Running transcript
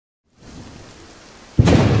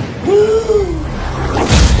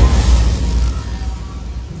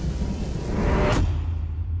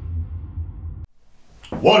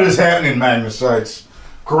What is happening, Magnusites?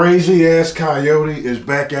 Crazy ass Coyote is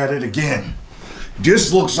back at it again.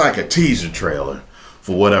 This looks like a teaser trailer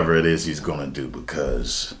for whatever it is he's gonna do,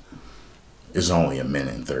 because it's only a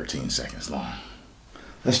minute and 13 seconds long.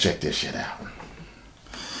 Let's check this shit out.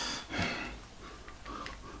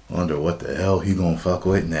 Wonder what the hell he gonna fuck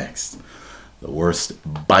with next. The worst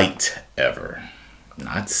bite ever.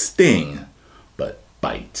 Not sting, but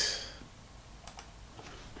bite.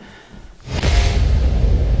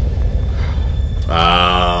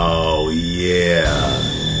 Oh, yeah.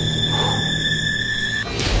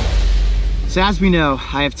 So as we know,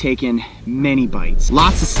 I have taken many bites,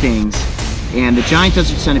 lots of stings, and the giant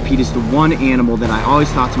desert centipede is the one animal that I always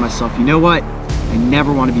thought to myself, you know what? I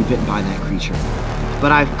never want to be bitten by that creature.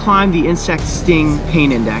 But I've climbed the insect sting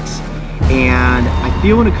pain index, and I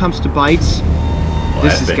feel when it comes to bites,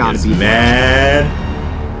 this has got to be mad.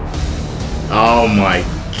 Oh my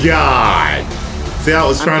God. See how I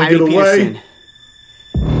was trying to get away?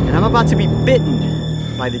 And I'm about to be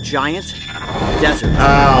bitten by the giant desert.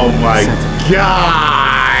 Oh my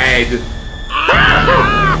God!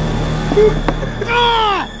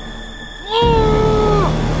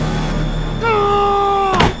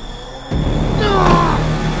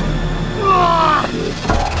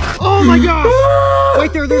 Oh my gosh!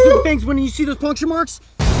 Right there, there's the things when you see those puncture marks.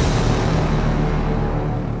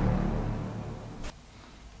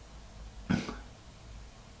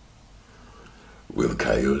 Will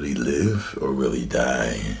Coyote live or will he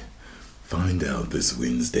die? Find out this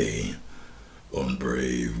Wednesday on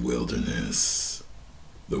Brave Wilderness.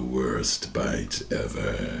 The worst bite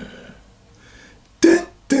ever. Dun,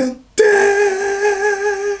 dun,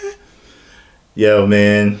 dun. Yo,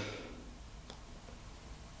 man.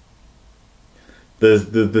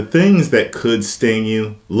 The things that could sting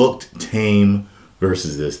you looked tame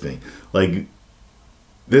versus this thing. Like,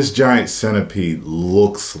 this giant centipede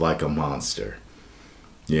looks like a monster.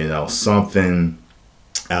 You know, something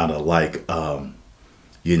out of like,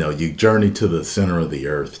 you know, you journey to the center of the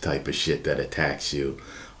earth type of shit that attacks you,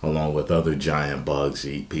 along with other giant bugs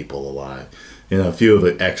that eat people alive. You know, a few of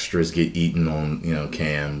the extras get eaten on, you know,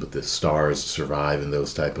 cam, but the stars survive in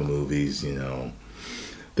those type of movies, you know,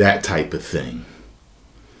 that type of thing.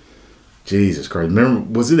 Jesus Christ.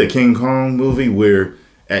 Remember, was it a King Kong movie where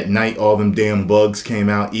at night all them damn bugs came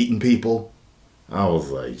out eating people? I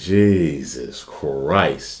was like, Jesus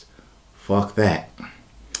Christ. Fuck that.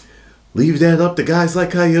 Leave that up to guys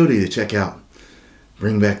like Coyote to check out.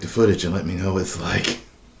 Bring back the footage and let me know what it's like.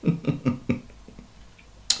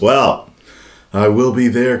 Well, I will be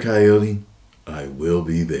there, Coyote. I will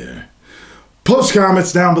be there. Post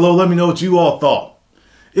comments down below. Let me know what you all thought.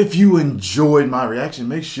 If you enjoyed my reaction,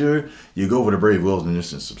 make sure you go over to Brave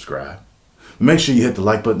Wilderness and subscribe. Make sure you hit the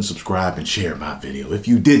like button, subscribe, and share my video. If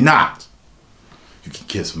you did not, you can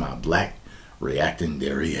kiss my black reacting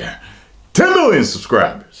derriere. 10 million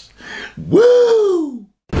subscribers. Woo!